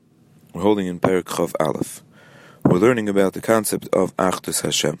We're holding in Perek Chav Aleph. We're learning about the concept of Achdus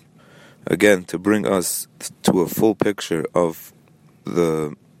Hashem. Again, to bring us to a full picture of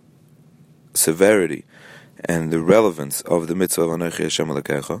the severity and the relevance of the mitzvah of Anochi Hashem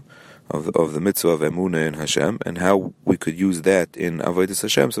Elokecha, of the mitzvah of Emunah in Hashem, and how we could use that in Avodas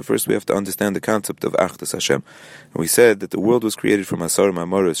Hashem. So first we have to understand the concept of Achdus Hashem. And we said that the world was created from Asar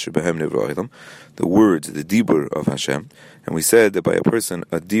Ma'amaros Shebehem Nivra Olam, the words, the dibur of Hashem. And we said that by a person,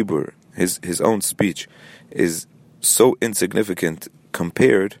 a dibur, his own speech, is so insignificant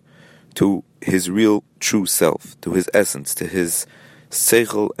compared to his real true self, to his essence, to his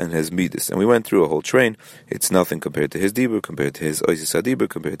seichel and his midas. And we went through a whole train. It's nothing compared to his dibur, compared to his oisis hadibur,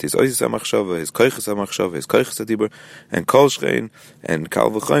 compared to his oisis hamachshava, his koiches hamachshava, his koiches hadibur, and kol shchein, and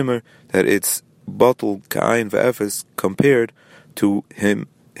kal v'chomer, that it's batul ka'ayin v'efes compared to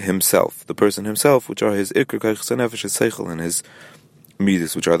himself, the person himself, which are his ikr, koiches hanefesh, his seichel, and his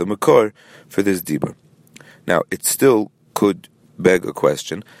midas, which are the makor for this dibur. Now, it still could beg a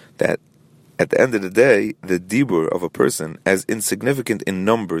question that at the end of the day, the dibur of a person, as insignificant in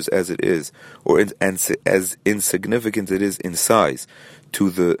numbers as it is, or as insignificant it is in size, to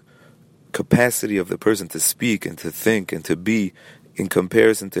the capacity of the person to speak and to think and to be in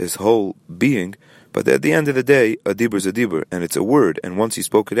comparison to his whole being, but at the end of the day, a dibur is a dibur, and it's a word, and once you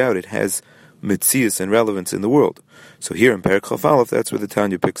spoke it out, it has mitzias and relevance in the world. So here in Perek Chav Aleph, that's where the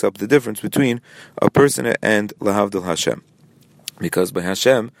Tanya picks up the difference between a person and Lahavdil Hashem. Because by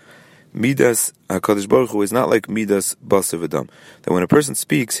Hashem, Midas HaKadosh Baruch Hu is not like Midas Basar V'Dam. That when a person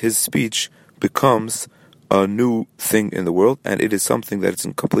speaks, his speech becomes a new thing in the world, and it is something that is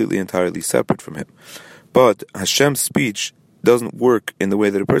completely, entirely separate from him. But Hashem's speech doesn't work in the way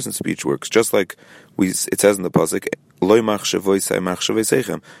that a person's speech works. Just like it says in the pasuk,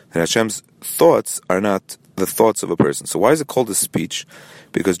 that Hashem's thoughts are not the thoughts of a person. So why is it called a speech?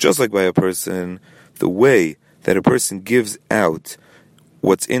 Because just like by a person, the way that a person gives out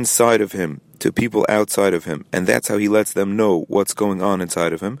what's inside of him to people outside of him, and that's how he lets them know what's going on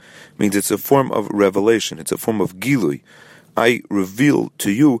inside of him, means it's a form of revelation, it's a form of gilui. I reveal to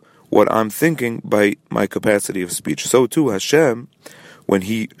you what I'm thinking by my capacity of speech. So too Hashem, when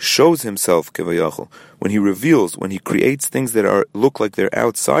he shows himself, kevayachol, when he reveals, when he creates things that look like they're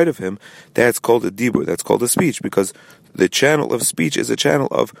outside of him, that's called a dibur, that's called a speech, because the channel of speech is a channel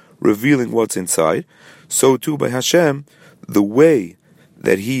of revealing what's inside. So too by Hashem, the way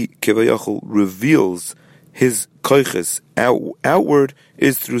that he, kevayachol, reveals his koiches outward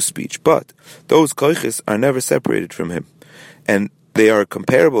is through speech. But those koiches are never separated from him. And they are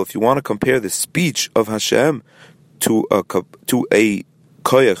comparable. If you want to compare the speech of Hashem to a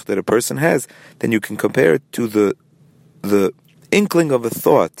koich that a person has, then you can compare it to the inkling of a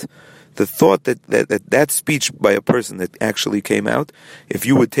thought. The thought that speech by a person that actually came out, if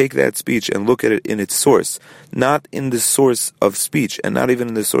you would take that speech and look at it in its source, not in the source of speech and not even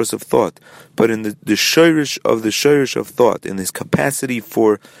in the source of thought, but in the shirish of thought, in his capacity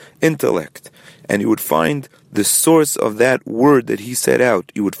for intellect, and you would find the source of that word that he set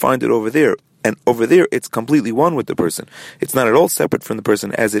out, you would find it over there. And over there, it's completely one with the person. It's not at all separate from the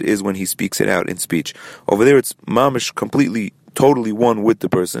person as it is when he speaks it out in speech. Over there, it's mamish, completely, totally one with the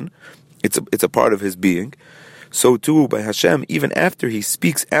person. It's a part of his being. So too, by Hashem, even after he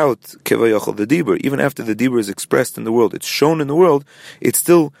speaks out, kevayachol, the dibur, even after the dibur is expressed in the world, it's shown in the world, it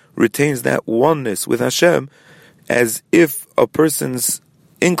still retains that oneness with Hashem, as if a person's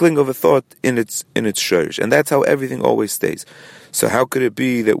inkling of a thought in its shirish. And that's how everything always stays. So how could it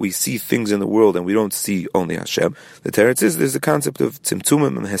be that we see things in the world and we don't see only Hashem? The teretz is, there's a concept of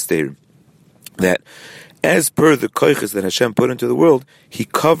tzimtzumim and hesterim, that as per the koiches that Hashem put into the world, He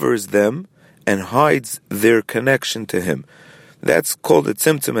covers them and hides their connection to Him. That's called a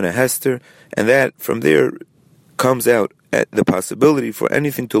tzimtzum and a hester, and that from there comes out at the possibility for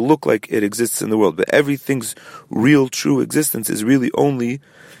anything to look like it exists in the world. But everything's real, true existence is really only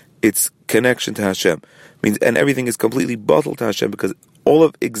its connection to Hashem. And everything is completely bottled to Hashem, because all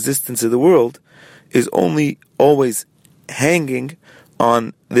of existence in the world is only always hanging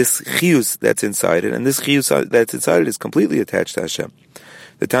on this chiyus that's inside it, and this chiyus that's inside it is completely attached to Hashem.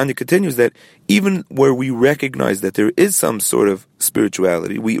 The Tanya continues that even where we recognize that there is some sort of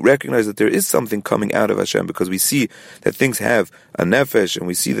spirituality, we recognize that there is something coming out of Hashem, because we see that things have a nefesh, and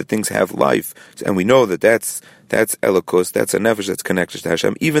we see that things have life, and we know that that's Elokos, that's a nefesh that's connected to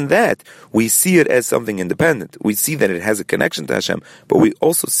Hashem. Even that, we see it as something independent. We see that it has a connection to Hashem, but we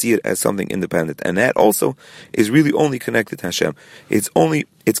also see it as something independent. And that also is really only connected to Hashem. It's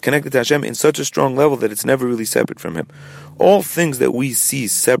connected to Hashem in such a strong level that it's never really separate from Him. All things that we see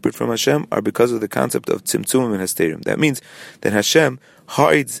separate from Hashem are because of the concept of tzimtzumim and hesterim. That means that Hashem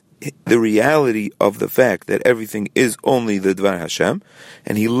hides the reality of the fact that everything is only the Dvar Hashem,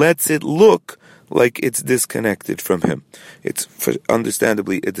 and he lets it look like it's disconnected from him.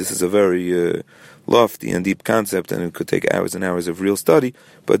 Understandably, this is a very lofty and deep concept, and it could take hours and hours of real study,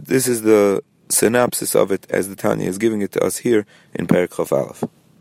 but this is the synopsis of it as the Tanya is giving it to us here in Perek Chaf Aleph.